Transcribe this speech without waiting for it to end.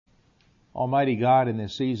Almighty God, in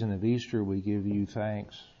this season of Easter, we give you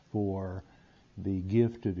thanks for the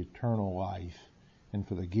gift of eternal life and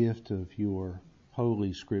for the gift of your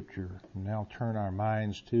Holy Scripture. Now turn our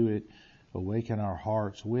minds to it, awaken our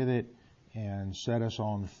hearts with it, and set us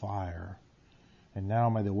on fire. And now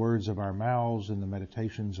may the words of our mouths and the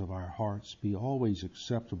meditations of our hearts be always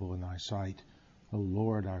acceptable in thy sight, O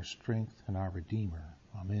Lord, our strength and our Redeemer.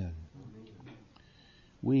 Amen.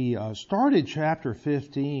 We started chapter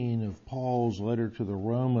 15 of Paul's letter to the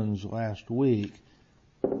Romans last week.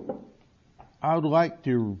 I would like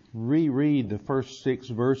to reread the first 6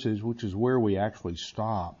 verses, which is where we actually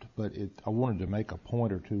stopped, but I wanted to make a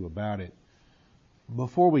point or two about it.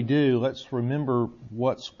 Before we do, let's remember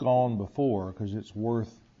what's gone before, because it's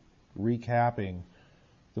worth recapping.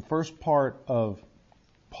 The first part of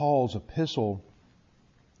Paul's epistle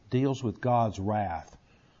deals with God's wrath.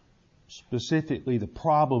 Specifically, the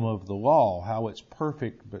problem of the law, how it's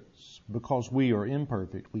perfect, but because we are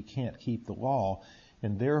imperfect, we can't keep the law,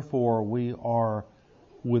 and therefore we are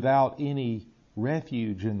without any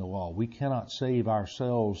refuge in the law. We cannot save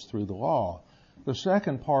ourselves through the law. The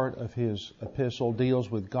second part of his epistle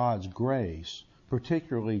deals with God's grace,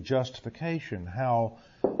 particularly justification, how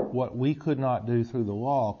what we could not do through the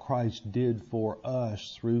law, Christ did for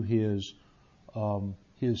us through his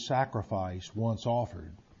sacrifice once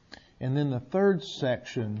offered. And then the third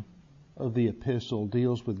section of the epistle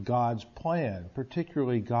deals with God's plan,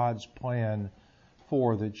 particularly God's plan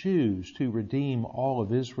for the Jews to redeem all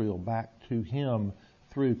of Israel back to him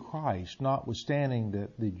through Christ, notwithstanding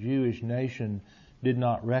that the Jewish nation did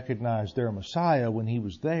not recognize their Messiah when he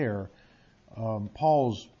was there.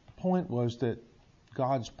 Paul's point was that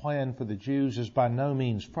God's plan for the Jews is by no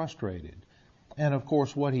means frustrated. And of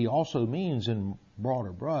course, what he also means in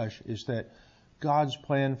broader brush is that God's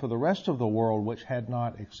plan for the rest of the world which had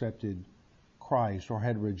not accepted Christ or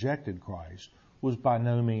had rejected Christ was by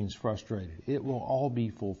no means frustrated. It will all be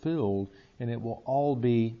fulfilled, and it will all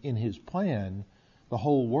be in his plan. The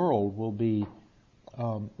whole world will be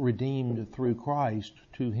redeemed through Christ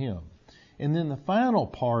to him. And then the final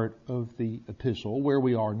part of the epistle, where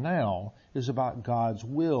we are now, is about God's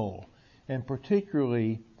will, and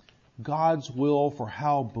particularly God's will for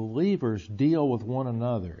how believers deal with one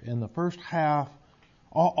another. In the first half,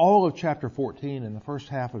 all of chapter 14 and the first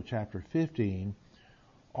half of chapter 15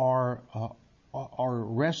 are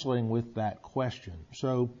wrestling with that question.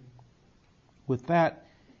 So with that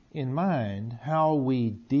in mind, how we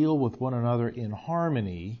deal with one another in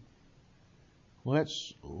harmony,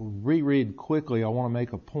 let's reread quickly. I want to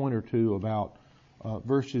make a point or two about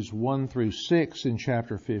verses 1 through 6 in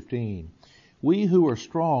chapter 15. We who are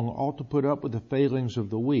strong ought to put up with the failings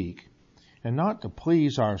of the weak, and not to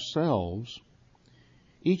please ourselves.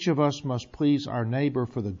 Each of us must please our neighbor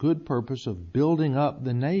for the good purpose of building up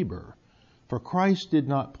the neighbor. For Christ did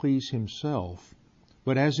not please himself,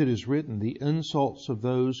 but as it is written, the insults of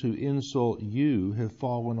those who insult you have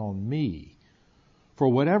fallen on me. For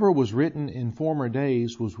whatever was written in former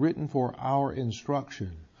days was written for our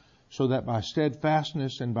instruction, so that by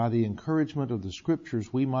steadfastness and by the encouragement of the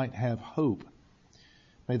Scriptures we might have hope.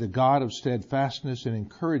 May the God of steadfastness and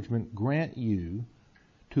encouragement grant you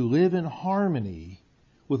to live in harmony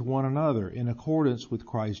with one another in accordance with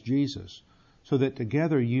Christ Jesus, so that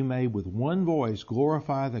together you may with one voice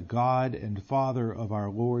glorify the God and Father of our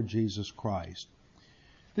Lord Jesus Christ.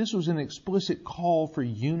 This was an explicit call for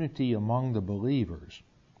unity among the believers.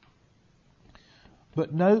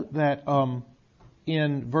 But note that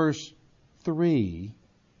in verse 3,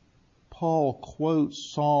 Paul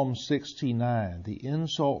quotes Psalm 69, the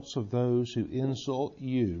insults of those who insult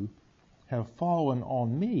you have fallen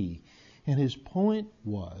on me. And his point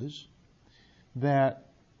was that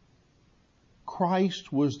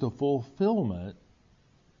Christ was the fulfillment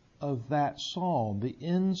of that psalm. The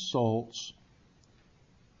insults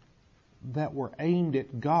that were aimed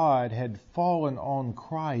at God had fallen on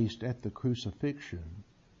Christ at the crucifixion.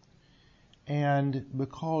 And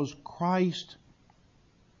because Christ,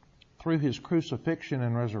 through his crucifixion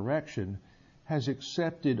and resurrection, has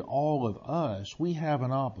accepted all of us, we have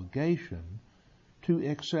an obligation to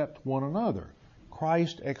accept one another.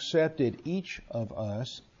 Christ accepted each of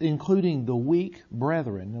us, including the weak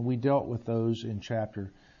brethren, and we dealt with those in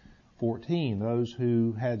chapter 14, those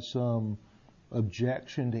who had some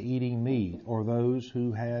objection to eating meat, or those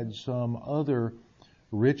who had some other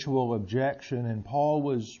ritual objection, and Paul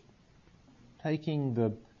was taking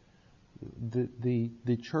the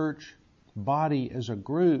church body as a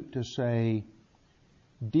group to say,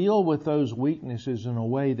 deal with those weaknesses in a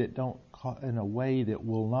way that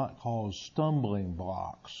will not cause stumbling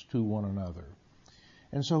blocks to one another.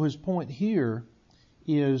 And so his point here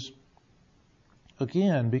is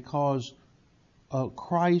again, because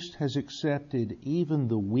Christ has accepted even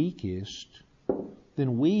the weakest,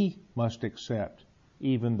 then we must accept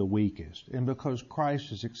even the weakest. And because Christ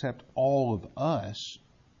has accepted all of us,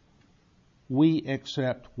 we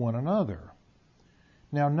accept one another.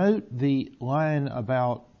 Now note the line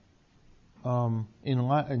about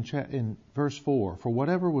in verse 4, for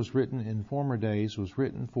whatever was written in former days was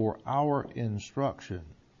written for our instruction.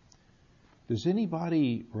 Does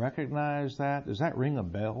anybody recognize that? Does that ring a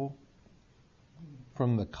bell?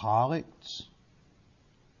 From the collects?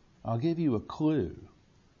 I'll give you a clue.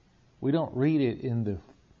 We don't read it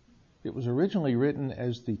it was originally written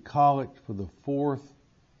as the collect for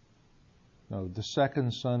the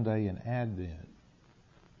second Sunday in Advent.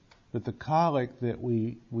 But the collect that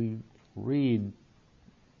we read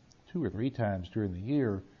 2 or 3 times during the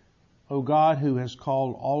year, O God, who has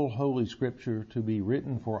called all Holy Scripture to be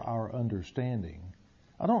written for our understanding.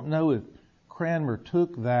 I don't know if Cranmer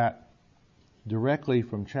took that directly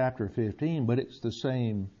from chapter 15, but it's the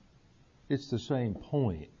same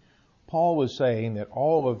point. Paul was saying that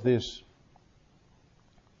all of this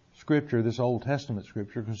Scripture, this Old Testament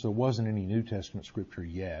Scripture, because there wasn't any New Testament Scripture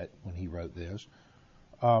yet when he wrote this,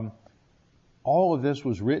 all of this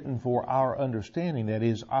was written for our understanding. That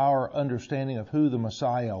is, our understanding of who the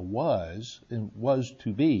Messiah was and was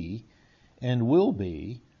to be and will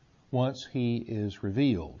be once he is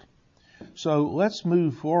revealed. So let's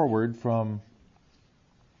move forward from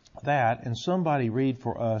that, and somebody read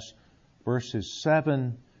for us verses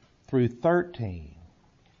 7 through 13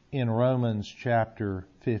 in Romans chapter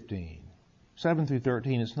 15. 7 through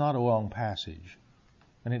 13, it's not a long passage,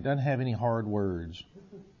 and it doesn't have any hard words.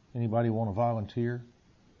 Anybody want to volunteer?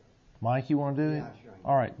 Mike, you want to do it? Sure.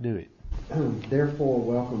 All right, do it. Therefore,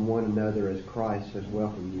 welcome one another as Christ has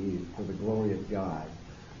welcomed you for the glory of God.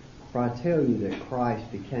 For I tell you that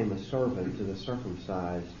Christ became a servant to the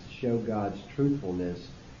circumcised to show God's truthfulness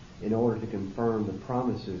in order to confirm the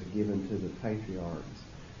promises given to the patriarchs,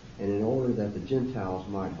 and in order that the Gentiles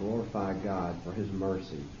might glorify God for his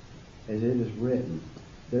mercy. As it is written,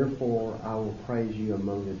 therefore I will praise you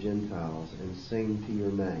among the Gentiles and sing to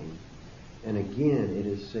your name. And again it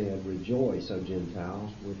is said, rejoice, O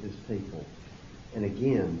Gentiles, with his people. And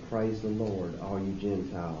again, praise the Lord, all you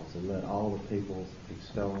Gentiles, and let all the peoples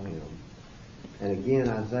extol him. And again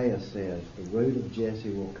Isaiah says, the root of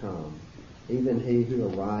Jesse will come, even he who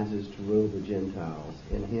arises to rule the Gentiles.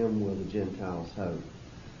 In him will the Gentiles hope.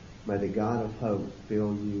 May the God of hope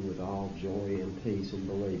fill you with all joy and peace in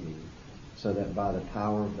believing, so that by the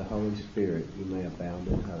power of the Holy Spirit you may abound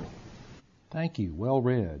in hope. Thank you. Well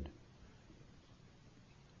read.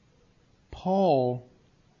 Paul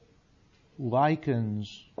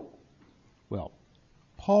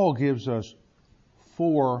gives us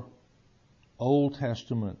 4 Old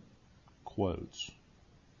Testament quotes.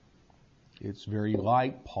 It's very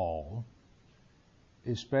like Paul,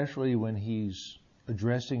 especially when he's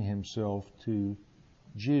addressing himself to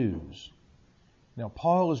Jews. Now,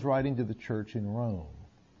 Paul is writing to the church in Rome.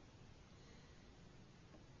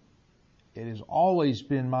 It has always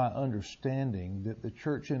been my understanding that the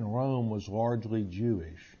church in Rome was largely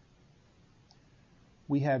Jewish.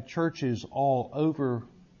 We have churches all over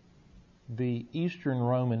the Eastern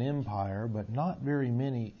Roman Empire, but not very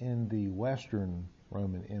many in the Western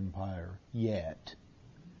Roman Empire yet.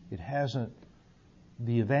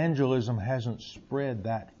 The evangelism hasn't spread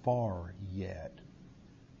that far yet.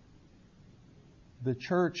 The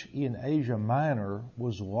church in Asia Minor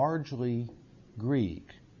was largely Greek,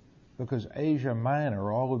 because Asia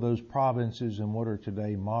Minor, all of those provinces in what are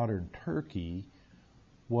today modern Turkey,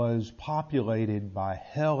 was populated by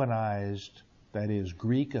Hellenized, that is,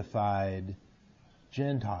 Greekified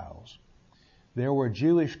Gentiles. There were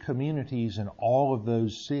Jewish communities in all of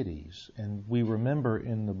those cities, and we remember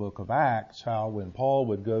in the book of Acts how when Paul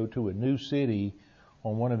would go to a new city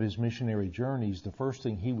on one of his missionary journeys, the first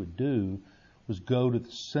thing he would do was go to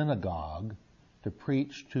the synagogue to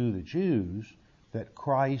preach to the Jews that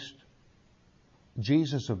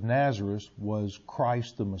Jesus of Nazareth, was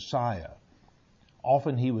Christ the Messiah.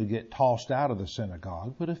 Often he would get tossed out of the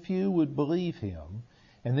synagogue, but a few would believe him,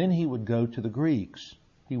 and then he would go to the Greeks.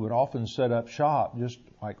 He would often set up shop just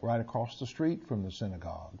like right across the street from the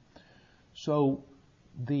synagogue. So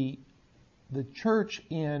the church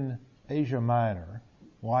in Asia Minor,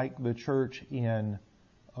 like the church in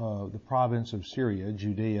the province of Syria,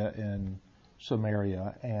 Judea and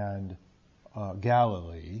Samaria and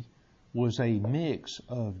Galilee, was a mix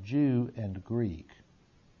of Jew and Greek,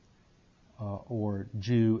 or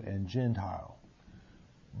Jew and Gentile.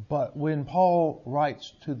 But when Paul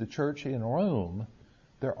writes to the church in Rome,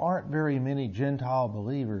 there aren't very many Gentile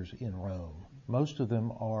believers in Rome. most of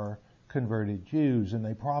them are converted Jews, and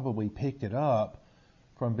they probably picked it up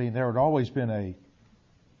from being, there had always been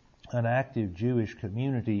an active Jewish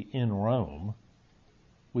community in Rome.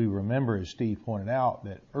 We remember, as Steve pointed out,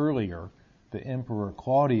 that earlier the Emperor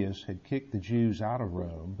Claudius had kicked the Jews out of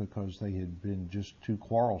Rome because they had been just too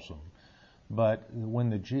quarrelsome. But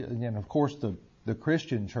when and of course the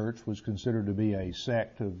Christian church was considered to be a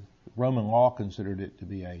sect of, Roman law considered it to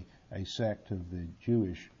be a sect of the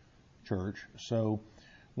Jewish church. So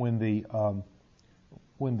when the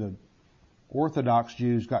Orthodox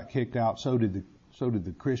Jews got kicked out, so did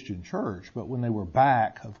the Christian church. But when they were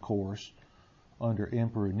back, of course, under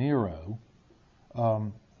Emperor Nero,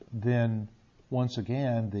 then once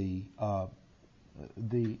again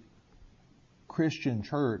the Christian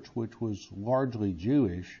church, which was largely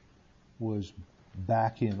Jewish, was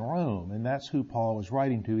back in Rome, and that's who Paul is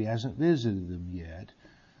writing to. He hasn't visited them yet,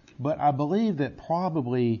 but I believe that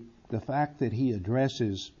probably the fact that he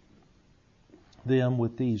addresses them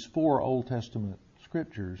with these 4 Old Testament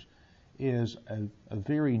scriptures is a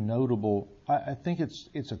very notable, I think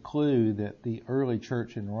it's a clue that the early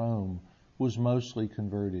church in Rome was mostly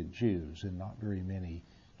converted Jews and not very many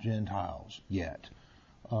Gentiles yet.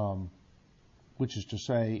 Which is to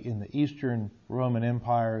say, in the Eastern Roman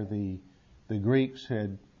Empire, the Greeks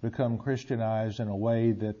had become Christianized in a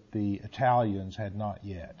way that the Italians had not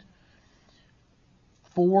yet.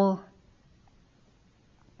 4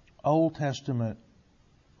 Old Testament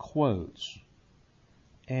quotes,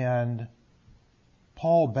 and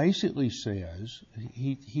Paul basically says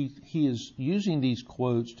he is using these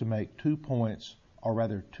quotes to make 2 points, or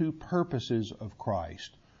rather 2 purposes of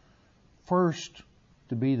Christ. First,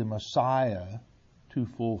 to be the Messiah to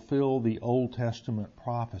fulfill the Old Testament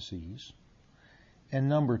prophecies, and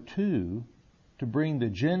number 2, to bring the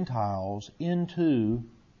Gentiles into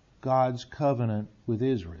God's covenant with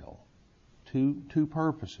Israel. Two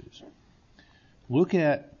purposes. Look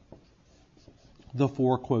at the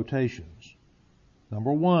 4 quotations.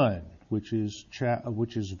 Number 1, which is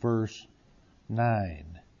verse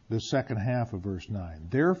 9, the second half of verse 9.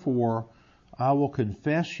 Therefore, I will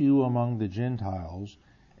confess you among the Gentiles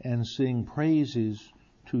and sing praises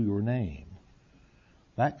to your name.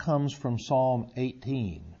 That comes from Psalm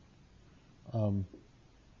 18.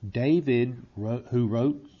 David, who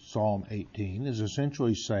wrote Psalm 18, is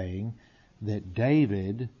essentially saying that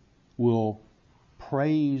David will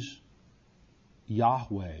praise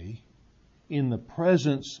Yahweh in the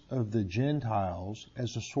presence of the Gentiles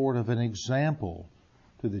as a sort of an example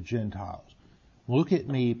to the Gentiles. Look at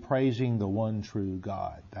me praising the one true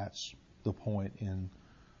God. That's the point in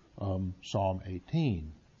Psalm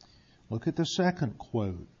 18. Look at the second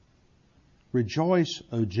quote. Rejoice,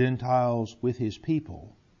 O Gentiles, with his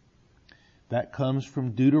people. That comes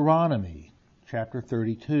from Deuteronomy, chapter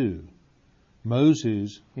 32.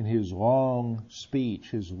 Moses, in his long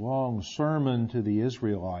speech, his long sermon to the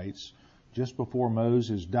Israelites, just before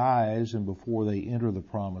Moses dies and before they enter the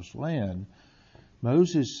promised land,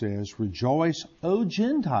 Moses says, Rejoice, O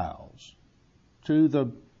Gentiles, to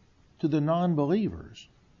the non-believers.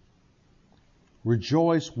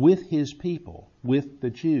 Rejoice with his people, with the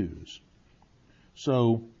Jews.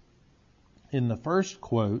 So, in the first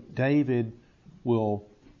quote, David will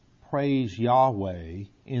praise Yahweh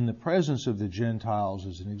in the presence of the Gentiles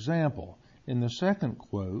as an example. In the second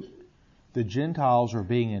quote, the Gentiles are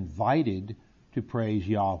being invited to praise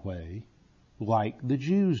Yahweh like the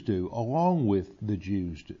Jews do, along with the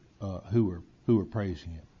Jews who are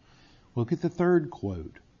praising Him. Look at the third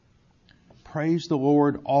quote. Praise the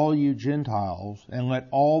Lord, all you Gentiles, and let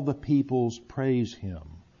all the peoples praise Him.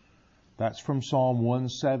 That's from Psalm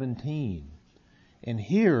 117. And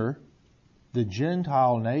here, the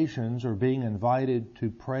Gentile nations are being invited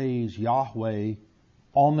to praise Yahweh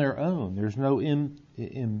on their own. There's no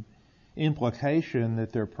implication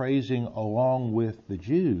that they're praising along with the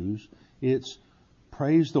Jews. It's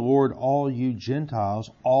praise the Lord, all you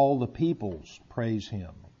Gentiles, all the peoples praise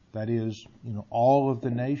Him. That is, all of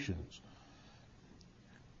the nations.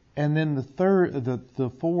 And then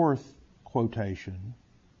the fourth quotation,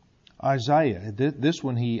 Isaiah. This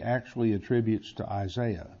one he actually attributes to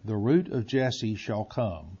Isaiah. The root of Jesse shall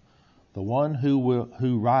come, the one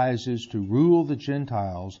who rises to rule the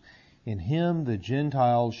Gentiles. In him the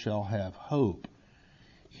Gentiles shall have hope.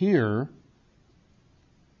 Here,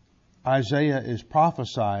 Isaiah is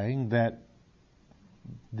prophesying that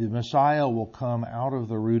the Messiah will come out of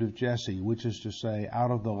the root of Jesse, which is to say,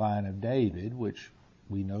 out of the line of David, which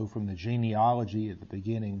we know from the genealogy at the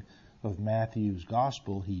beginning of Matthew's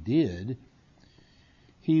Gospel he did.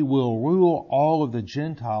 He will rule all of the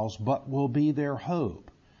Gentiles, but will be their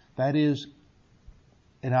hope. That is,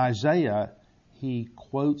 in Isaiah, he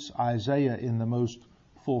quotes Isaiah in the most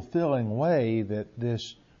fulfilling way, that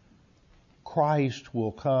this Christ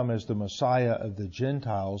will come as the Messiah of the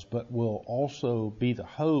Gentiles, but will also be the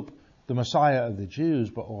hope, the Messiah of the Jews,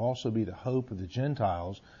 but will also be the hope of the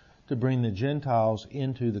Gentiles, to bring the Gentiles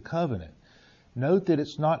into the covenant. Note that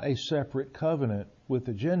it's not a separate covenant with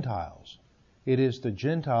the Gentiles. It is the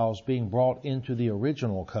Gentiles being brought into the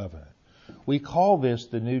original covenant. We call this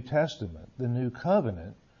the New Testament, the New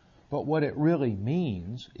Covenant, but what it really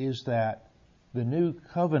means is that the New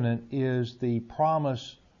Covenant is the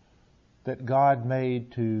promise that God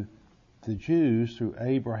made to the Jews through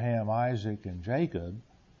Abraham, Isaac, and Jacob,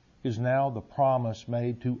 is now the promise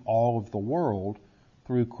made to all of the world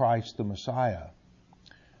through Christ the Messiah.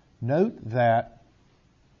 Note that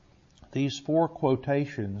these four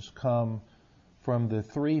quotations come from the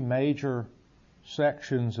three major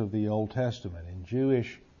sections of the Old Testament.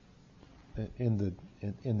 In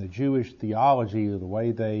the Jewish theology, of the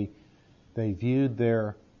way they viewed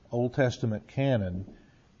their Old Testament canon,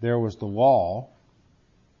 there was the law.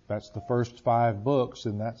 That's the first 5 books,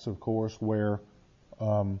 and that's, of course, where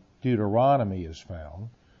Deuteronomy is found.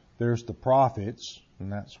 There's the prophets,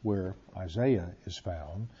 and that's where Isaiah is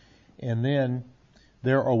found. And then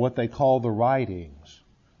there are what they call the writings.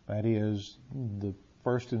 That is, the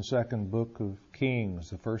first and second book of Kings,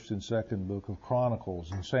 the first and second book of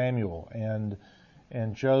Chronicles, and Samuel, and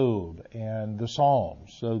Job, and the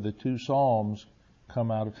Psalms. So the 2 Psalms come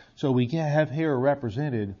out of. So we have here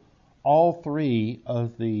represented all 3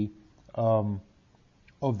 of the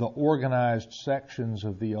organized sections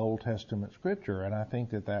of the Old Testament Scripture, and I think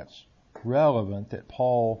that that's relevant. That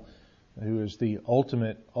Paul, who is the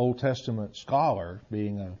ultimate Old Testament scholar,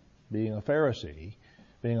 being a Pharisee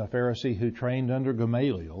who trained under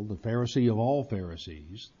Gamaliel, the Pharisee of all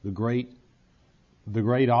Pharisees, the great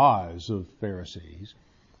Oz of Pharisees,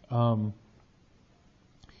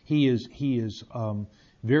 he is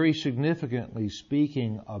very significantly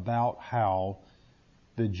speaking about how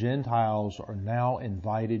the Gentiles are now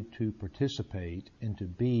invited to participate and to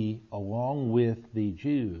be, along with the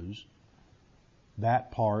Jews,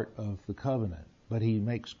 that part of the covenant. But he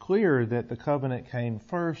makes clear that the covenant came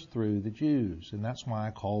first through the Jews, and that's why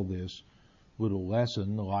I call this little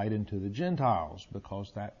lesson the light into the Gentiles,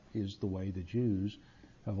 because that is the way the Jews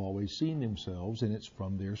have always seen themselves, and it's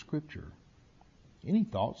from their Scripture. Any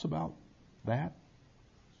thoughts about that?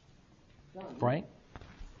 John, Frank?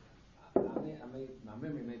 My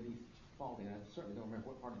memory may be faulty, and I certainly don't remember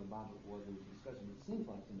what part of the Bible it was we were discussing, but it seems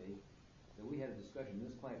like to me that we had a discussion in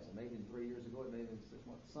this class, it may have been 3 years ago, it may have been 6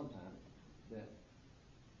 months, sometime, that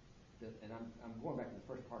and I'm going back to the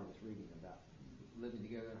first part of this reading about living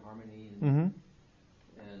together in harmony,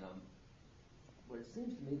 but it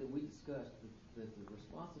seems to me that we discussed that the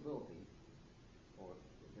responsibility, or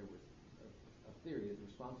there was a theory of the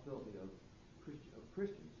responsibility of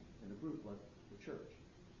Christians in a group like the church,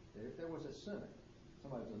 that if there was a sinner,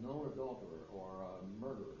 somebody was a known adulterer or a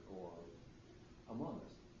murderer or among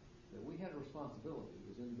us, that we had a responsibility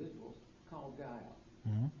as individuals to call a guy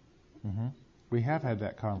out. We have had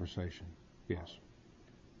that conversation, yes.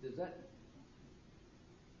 Do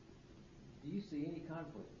you see any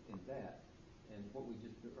conflict in that and what we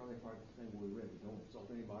just, the earlier part of the thing we read, we don't insult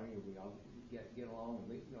anybody, or we all get along,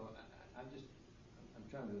 and I'm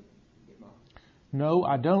trying to get my... No,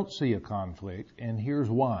 I don't see a conflict, and here's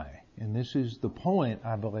why. And this is the point,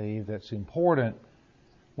 I believe, that's important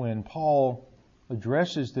when Paul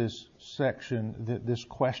addresses this section, this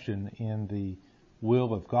question in the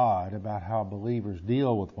will of God about how believers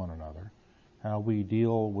deal with one another, how we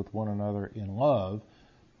deal with one another in love,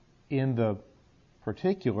 in the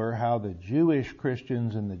particular how the Jewish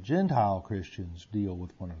Christians and the Gentile Christians deal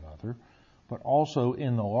with one another, but also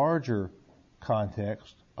in the larger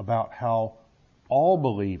context about how all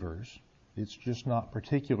believers, it's just not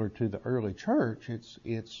particular to the early church,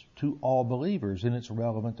 it's to all believers, and it's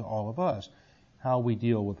relevant to all of us, how we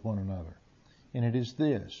deal with one another. And it is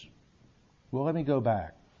this. Well, let me go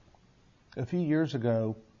back. A few years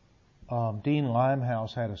ago, Dean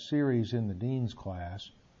Limehouse had a series in the Dean's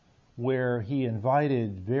class where he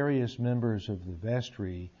invited various members of the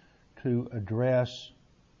vestry to address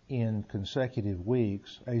in consecutive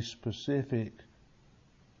weeks a specific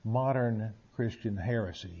modern Christian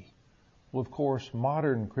heresy. Well, of course,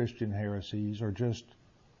 modern Christian heresies are just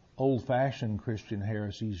old-fashioned Christian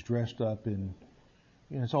heresies dressed up in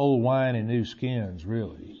it's old wine and new skins,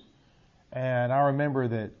 really. And I remember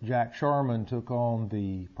that Jack Sharman took on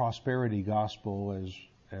the prosperity gospel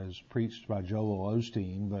as preached by Joel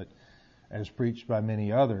Osteen, but as preached by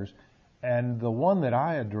many others. And the one that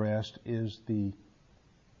I addressed is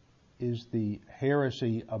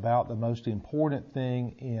heresy about the most important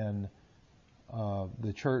thing in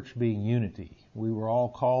the church being unity. We were all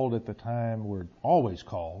called at the time, we're always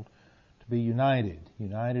called, to be united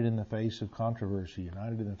in the face of controversy,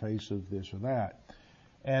 united in the face of this or that.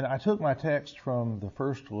 And I took my text from the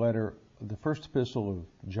first epistle of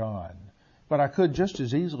John, but I could just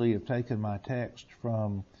as easily have taken my text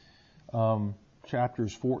from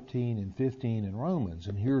chapters 14 and 15 in Romans,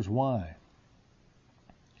 and here's why.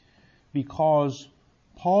 Because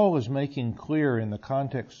Paul is making clear in the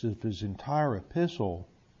context of his entire epistle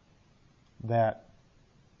that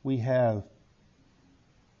we have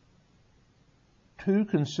two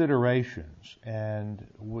considerations, and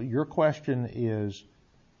your question is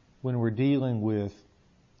when we're dealing with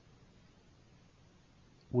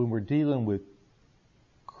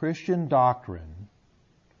Christian doctrine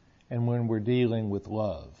and when we're dealing with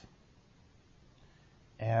love.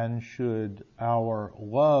 And should our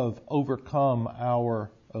love overcome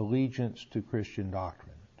our allegiance to Christian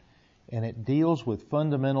doctrine? And it deals with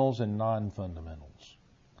fundamentals and non-fundamentals.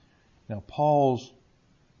 Now, Paul's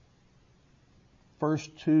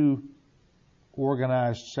first two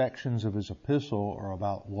organized sections of his epistle are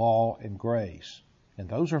about law and grace, and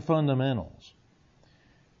those are fundamentals.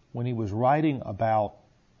 When he was writing about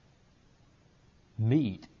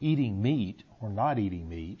meat, eating meat or not eating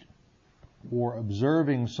meat, or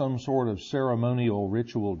observing some sort of ceremonial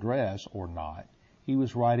ritual dress or not, he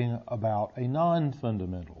was writing about a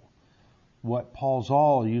non-fundamental, what Paul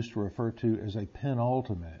Zoll used to refer to as a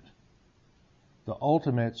penultimate. The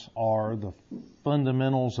ultimates are the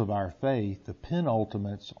fundamentals of our faith. The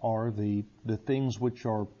penultimates are the things which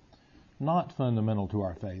are not fundamental to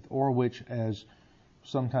our faith, or which, as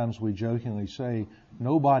sometimes we jokingly say,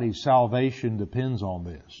 nobody's salvation depends on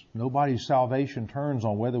this. Nobody's salvation turns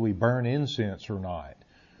on whether we burn incense or not,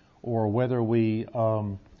 or whether we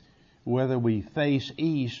face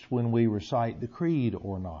east when we recite the creed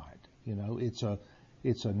or not. You know, it's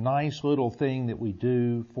a nice little thing that we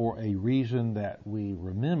do for a reason that we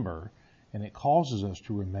remember, and it causes us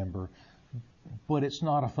to remember, but it's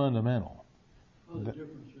not a fundamental. Well, the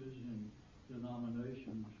differences in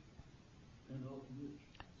denominations and ultimates.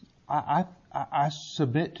 I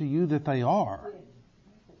submit to you that they are.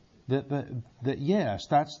 That yes,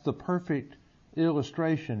 that's the perfect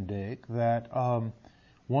illustration, Dick, that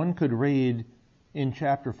one could read in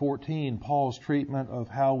chapter 14 Paul's treatment of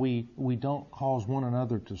how we don't cause one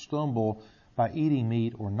another to stumble by eating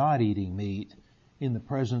meat or not eating meat in the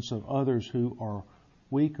presence of others who are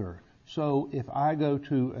weaker. So if I go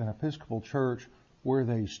to an Episcopal church where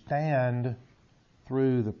they stand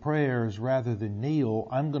through the prayers rather than kneel,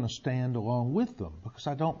 I'm going to stand along with them because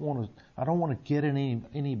I don't want to get in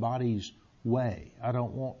anybody's way. I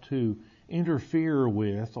don't want to interfere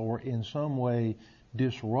with or in some way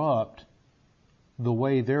disrupt the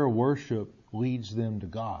way their worship leads them to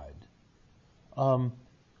God.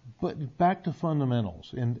 But back to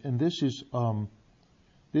fundamentals, and this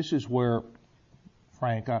is where,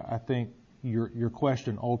 Frank, I think your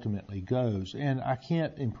question ultimately goes, and I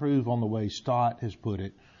can't improve on the way Stott has put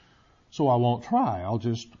it, so I won't try. I'll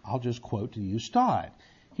just quote to you Stott.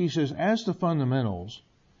 He says, as to fundamentals,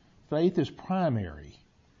 faith is primary,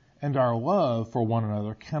 and our love for one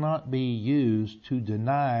another cannot be used to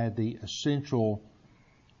deny the essential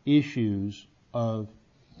issues of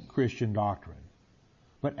Christian doctrine.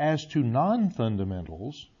 But as to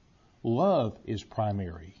non-fundamentals, love is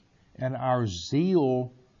primary, and our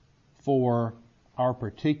zeal for our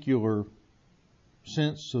particular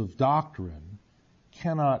sense of doctrine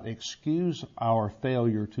cannot excuse our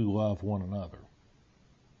failure to love one another.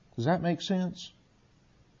 Does that make sense?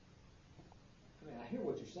 I mean, I hear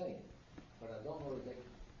what you're saying, but I don't know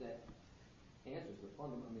that answers the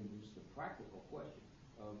fundamental. I mean, just the practical question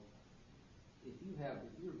of if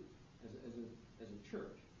you're as a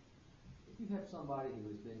church, if you have somebody who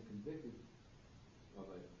has been convicted of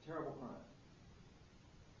a terrible crime,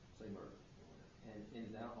 say murder, and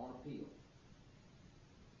is out on appeal,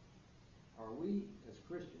 are we as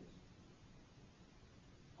Christians,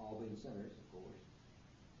 all being sinners, of course,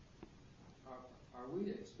 are we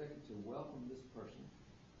expected to welcome this person?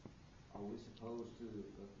 Are we supposed to,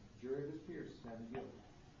 the jury of his peers, found him guilty?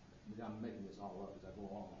 I'm making this all up as I go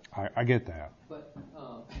along. I get that. But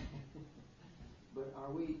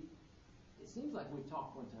are we? It seems like we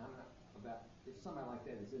talked one time about if somebody like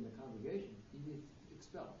that is in the congregation, you need to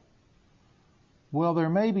expel him. Well, there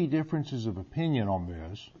may be differences of opinion on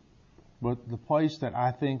this, but the place that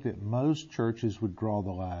I think that most churches would draw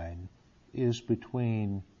the line is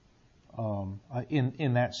between,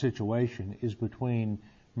 in that situation, is between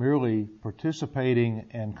merely participating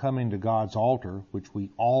and coming to God's altar, which we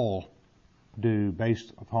all do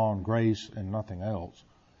based upon grace and nothing else,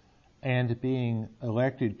 and being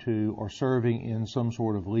elected to or serving in some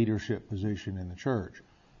sort of leadership position in the church.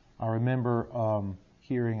 I remember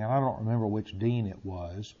hearing, and I don't remember which dean it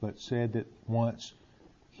was, but said that once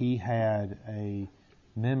he had a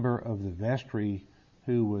member of the vestry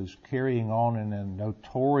who was carrying on in a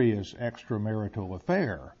notorious extramarital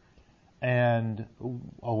affair, and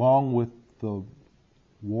along with the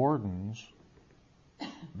wardens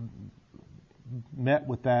met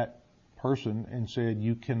with that person and said,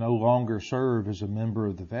 you can no longer serve as a member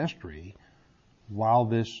of the vestry while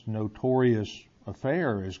this notorious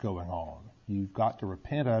affair is going on. You've got to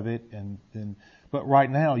repent of it, but right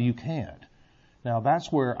now you can't. Now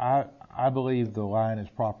that's where I believe the line is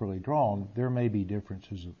properly drawn. There may be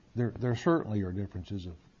differences. There certainly are differences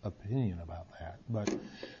of opinion about that, but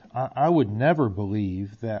I would never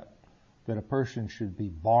believe that a person should be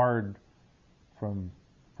barred from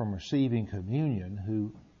receiving communion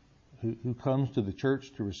who comes to the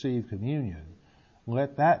church to receive communion.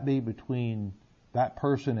 Let that be between that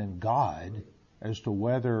person and God as to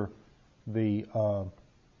whether the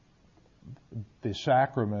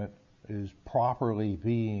sacrament is properly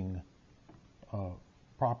being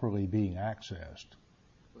accessed.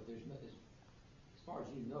 But there's no, as far as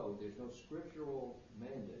you know, there's no scriptural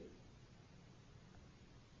mandate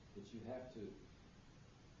that you have to,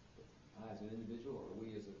 I as an individual or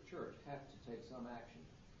we as a church, have to take some action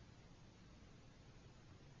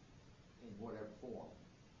in whatever form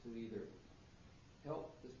to either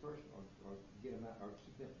help this person or get them out or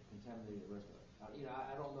contaminate the rest of it.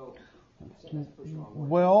 I don't know. That's a pretty strong word.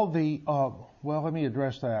 Well, let me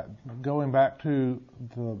address that. Going back to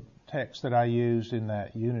the text that I used in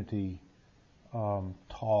that unity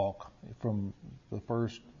talk from the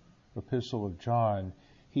first epistle of John,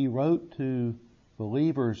 he wrote to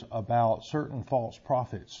believers about certain false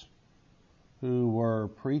prophets who were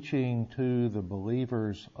preaching to the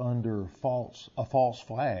believers under a false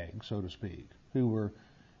flag, so to speak, who were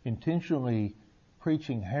intentionally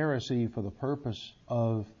preaching heresy for the purpose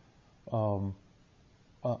of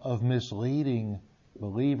misleading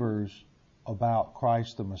believers about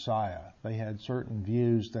Christ the Messiah. They had certain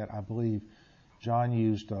views that I believe John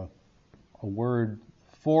used a word,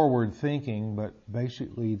 forward thinking, but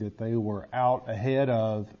basically that they were out ahead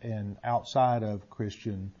of and outside of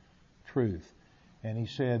Christian truth. And he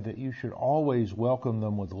said that you should always welcome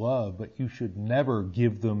them with love, but you should never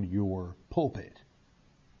give them your pulpit.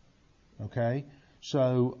 Okay?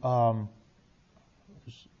 So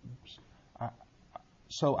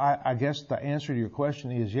I guess the answer to your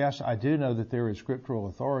question is yes, I do know that there is scriptural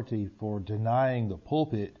authority for denying the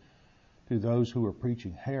pulpit to those who are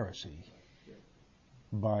preaching heresy.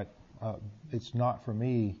 But it's not for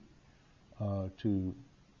me to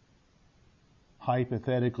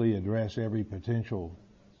hypothetically address every potential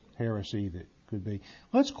heresy that could be.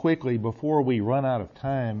 Let's quickly, before we run out of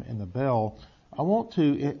time in the bell, I want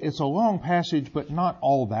to, it's a long passage, but not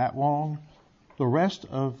all that long. The rest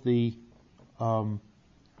of the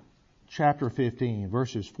chapter 15,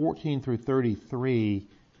 verses 14 through 33,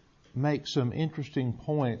 make some interesting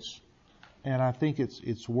points, and I think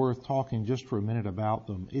it's worth talking just for a minute about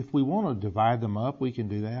them. If we want to divide them up, we can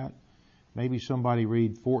do that. Maybe somebody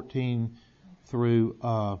read 14 through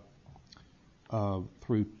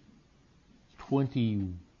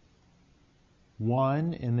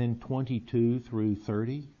 21, and then 22 through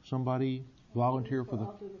 30. Somebody volunteer for the...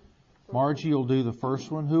 Margie will do the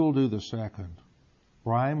first one. Who will do the second?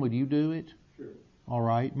 Brian, would you do it? Sure. All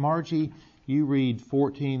right. Margie, you read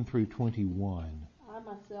 14 through 21. I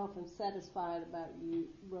myself am satisfied about you,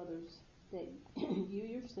 brothers, that you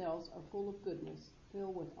yourselves are full of goodness,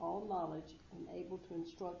 filled with all knowledge, and able to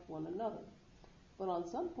instruct one another. But on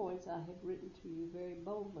some points I have written to you very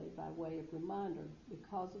boldly by way of reminder,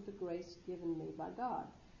 because of the grace given me by God,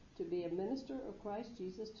 to be a minister of Christ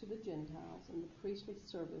Jesus to the Gentiles in the priestly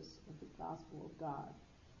service of the gospel of God,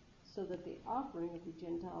 so that the offering of the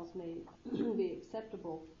Gentiles may be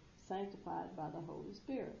acceptable, sanctified by the Holy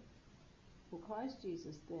Spirit. In Christ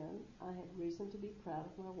Jesus, then, I have reason to be proud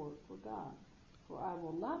of my work for God, for I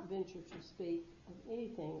will not venture to speak of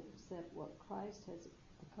anything except what Christ has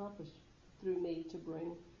accomplished through me to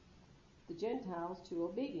bring the Gentiles to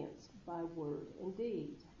obedience by word and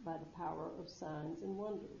deed, by the power of signs and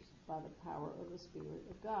wonders, by the power of the Spirit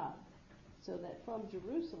of God, so that from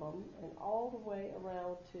Jerusalem and all the way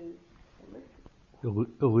around to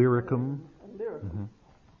Illyricum. Mm-hmm.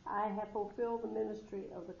 I have fulfilled the ministry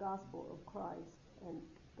of the gospel of Christ, and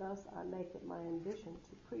thus I make it my ambition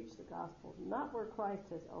to preach the gospel, not where Christ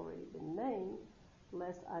has already been named,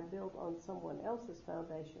 lest I build on someone else's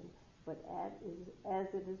foundation, but as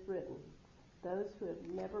it is written, those who have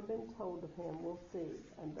never been told of him will see,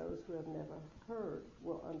 and those who have never heard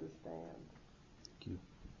will understand. Thank you.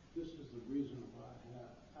 This is the reason why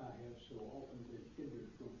I have so often been hindered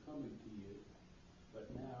from coming to you. But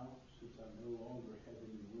now, since I no longer have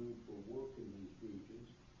any room for work in these regions,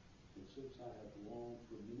 and since I have longed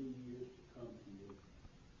for many years to come to you,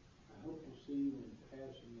 I hope to see you in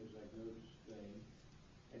passing as I go to Spain,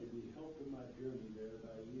 and to be helped in my journey there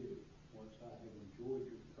by you, once I have enjoyed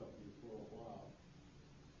your company for a while.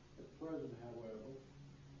 At present, however,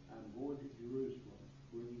 I am going to Jerusalem,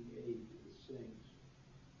 bringing aid to the saints.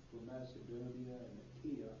 For Macedonia and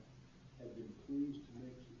Achaia have been pleased to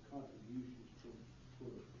make some contributions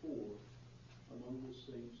for the poor among the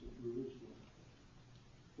saints of Jerusalem.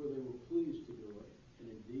 For they were pleased to do it,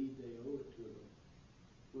 and indeed they owe it to them.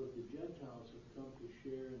 For if the Gentiles have come to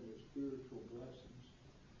share in their spiritual blessings,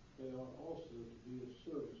 they ought also to be of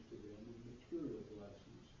service to them in material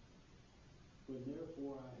blessings. When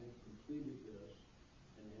therefore I have completed this,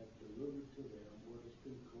 and have delivered to them what has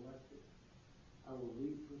been collected, I will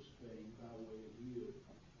leave for Spain by way of you.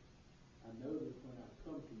 I know that when I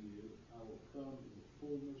come to you, I will come in the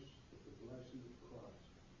fullness of the blessing of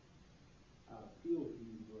Christ. I appeal to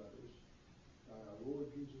you, brothers, by our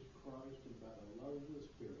Lord Jesus Christ and by the love of the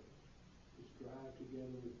Spirit, to strive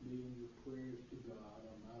together with me in your prayers to God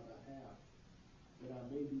on my behalf, that I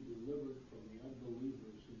may be delivered from the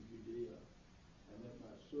unbelievers in Judea, and that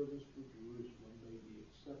my service for Jerusalem may be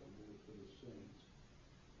acceptable to the saints,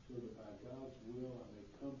 so that by God's will I may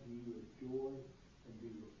come to you with joy and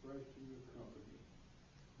be refreshed in your company.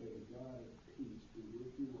 May the God of peace be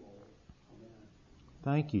with you all. Amen.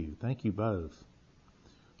 Thank you. Thank you both.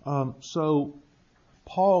 So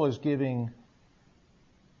Paul is giving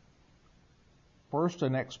first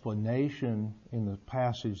an explanation in the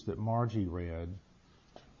passage that Margie read,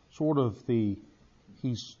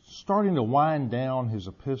 he's starting to wind down his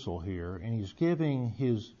epistle here, and he's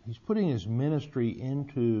putting his ministry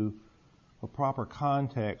into a proper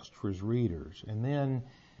context for his readers. And then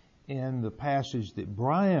in the passage that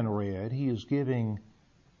Brian read, he is giving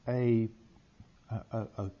a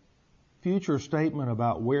future statement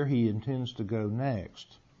about where he intends to go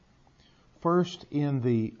next. First, in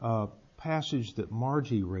the passage that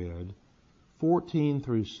Margie read, 14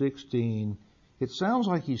 through 16, it sounds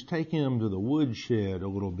like he's taking them to the woodshed a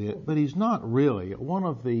little bit, but he's not really. One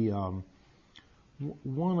of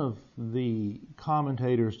the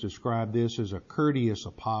commentators described this as a courteous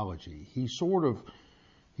apology. He's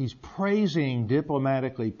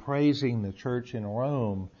diplomatically praising the church in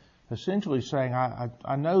Rome, essentially saying,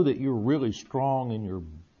 I know that you're really strong in your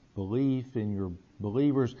belief, in your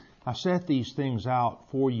believers. I set these things out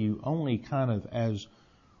for you only kind of as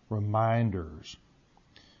reminders.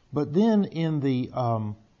 But then in the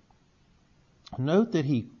note that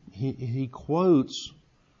he quotes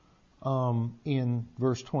in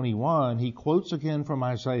verse 21, he quotes again from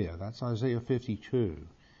Isaiah. That's Isaiah 52.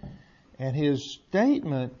 And his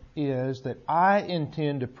statement is that I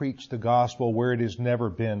intend to preach the gospel where it has never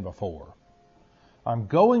been before. I'm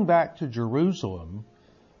going back to Jerusalem,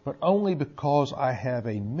 but only because I have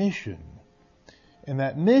a mission. And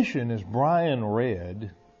that mission, as Brian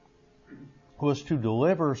read, was to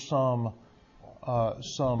deliver some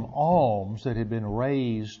alms that had been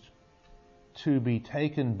raised to be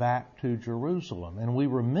taken back to Jerusalem. And we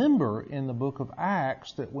remember in the book of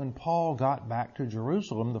Acts that when Paul got back to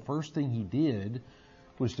Jerusalem, the first thing he did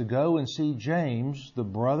was to go and see James, the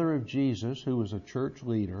brother of Jesus, who was a church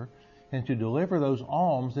leader, and to deliver those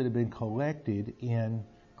alms that had been collected in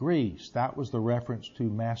Greece. That was the reference to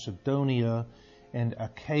Macedonia and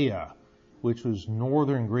Achaia, which was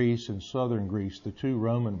northern Greece and southern Greece, the two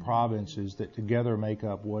Roman provinces that together make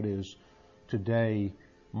up what is today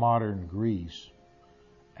modern Greece.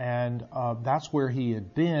 And that's where he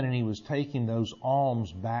had been, and he was taking those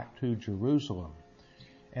alms back to Jerusalem.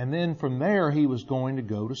 And then from there, he was going to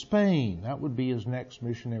go to Spain. That would be his next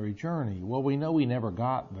missionary journey. Well, we know he never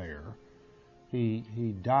got there.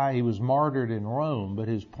 He died. He was martyred in Rome, but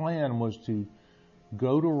his plan was to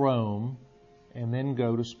go to Rome and then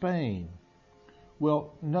go to Spain.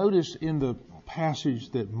 Well, notice in the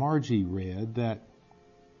passage that Margie read that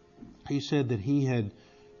he said that he had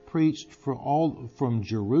preached from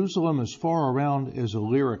Jerusalem as far around as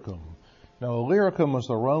Illyricum. Now, Illyricum was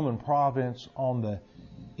the Roman province on the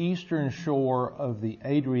eastern shore of the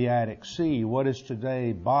Adriatic Sea, what is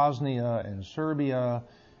today Bosnia and Serbia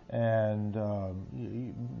and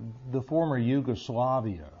the former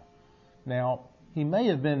Yugoslavia. Now, he may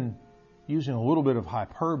have been using a little bit of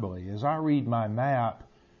hyperbole. As I read my map,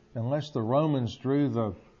 unless the Romans drew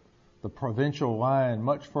the provincial line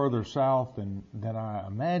much further south than I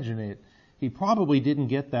imagine it, he probably didn't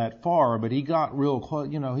get that far, but he got real close.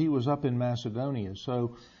 He was up in Macedonia.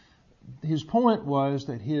 So his point was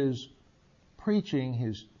that his preaching,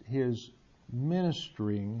 his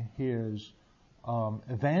ministering, his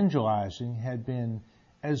evangelizing had been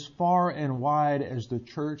as far and wide as the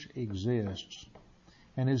church exists.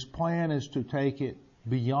 And his plan is to take it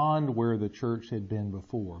beyond where the church had been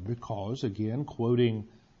before. Because, again, quoting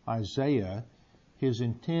Isaiah, his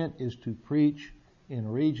intent is to preach in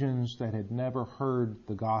regions that had never heard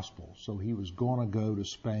the gospel. So he was going to go to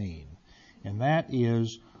Spain. And that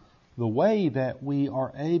is the way that we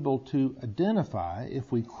are able to identify,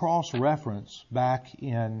 if we cross-reference back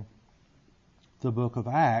in the book of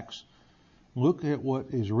Acts, look at what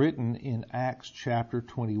is written in Acts chapter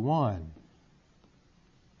 21,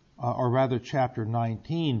 or rather chapter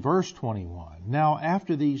 19, verse 21. Now,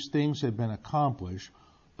 after these things had been accomplished,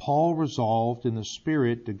 Paul resolved in the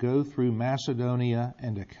Spirit to go through Macedonia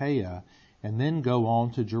and Achaia and then go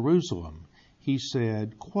on to Jerusalem. He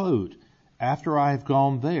said, quote, after I have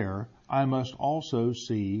gone there, I must also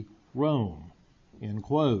see Rome, end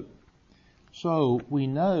quote. So we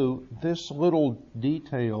know this little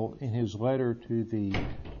detail in his letter to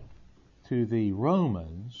the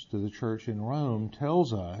Romans, to the church in Rome,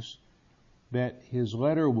 tells us that his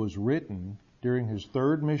letter was written during his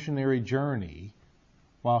third missionary journey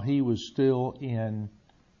while he was still in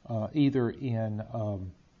either in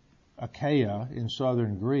Achaia in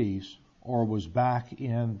southern Greece or was back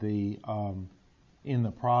in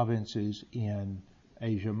the provinces in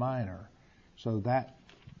Asia Minor. So that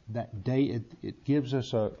day it gives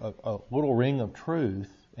us a little ring of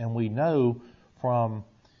truth, and we know from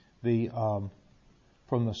the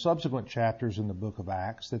subsequent chapters in the book of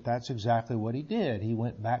Acts that that's exactly what he did. He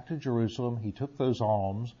went back to Jerusalem. He took those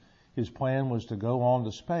alms. His plan was to go on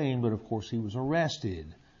to Spain, but of course he was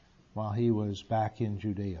arrested while he was back in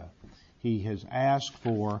Judea. He has asked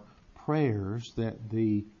for prayers that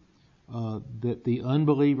the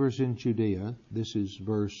unbelievers in Judea, this is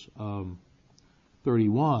verse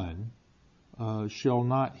 31, shall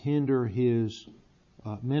not hinder his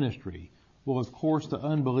ministry. Well, of course, the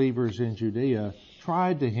unbelievers in Judea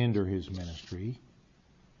tried to hinder his ministry.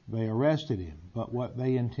 They arrested him, but what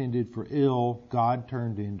they intended for ill, God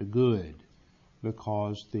turned into good,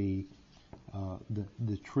 because the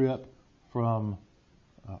trip from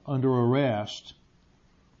under arrest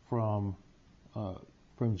from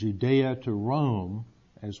Judea to Rome,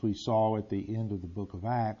 as we saw at the end of the book of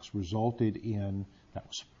Acts, resulted in that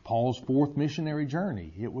was Paul's fourth missionary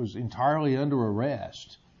journey. It was entirely under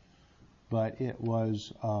arrest, but it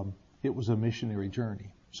was a missionary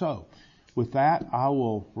journey. So, with that, I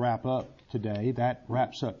will wrap up today. That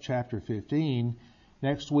wraps up chapter 15.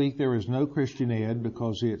 Next week there is no Christian Ed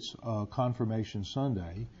because it's Confirmation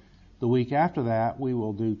Sunday. The week after that we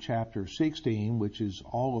will do chapter 16, which is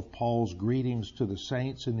all of Paul's greetings to the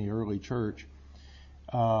saints in the early church,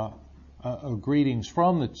 greetings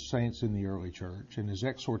from the saints in the early church and his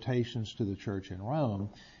exhortations to the church in Rome.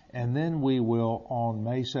 And then we will, on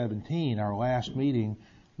May 17, our last meeting,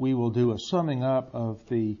 we will do a summing up of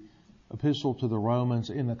the Epistle to the Romans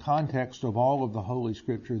in the context of all of the Holy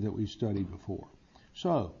Scripture that we studied before.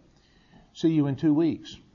 So, see you in 2 weeks.